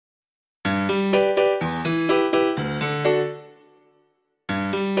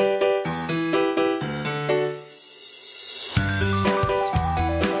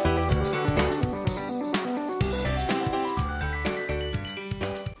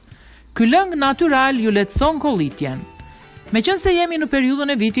Ky lëng natyral ju lehtëson kollitjen. Meqense jemi në periudhën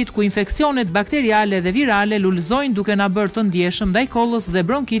e vitit ku infeksionet bakteriale dhe virale lulëzojnë duke na bërë të ndjeshëm ndaj kollës dhe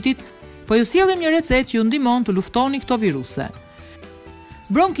bronkitit, po ju sjellim një recetë që ju ndihmon të luftoni këto viruse.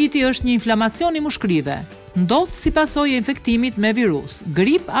 Bronkiti është një inflamacion i mushkërive. Ndodh si pasojë e infektimit me virus,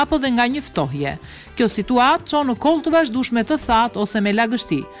 grip apo dhe nga një ftohje. Kjo situatë çon në kollë të vazhdueshme të thatë ose me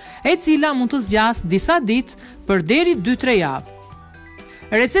lagështi, e cila mund të zgjas disa ditë për deri 2-3 javë.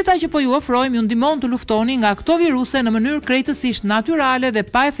 Receta që po ju ofrojmë ju ndihmon të luftoni nga këto viruse në mënyrë krejtësisht natyrale dhe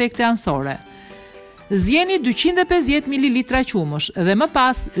pa efekte anësore. Zjeni 250 ml qumësh dhe më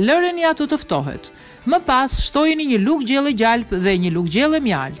pas lëreni ato të ftohet. Më pas shtojeni një lugë gjelle gjalp dhe një lugë gjelle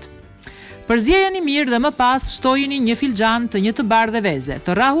mjalt. Përzjejeni mirë dhe më pas shtojeni një filxhan të 1 të bardhë veze,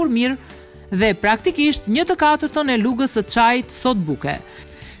 të rrahur mirë dhe praktikisht 1/4 e lugës së çajit sot buke.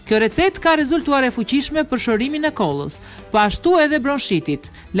 Kjo recetë ka rezultuar e fuqishme për shërimin e kollës, po ashtu edhe bronchitit,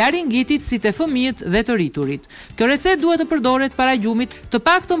 laringitit si te fëmijët dhe të rriturit. Kjo recetë duhet të përdoret para gjumit të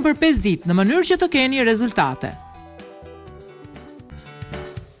paktën për 5 ditë në mënyrë që të keni rezultate.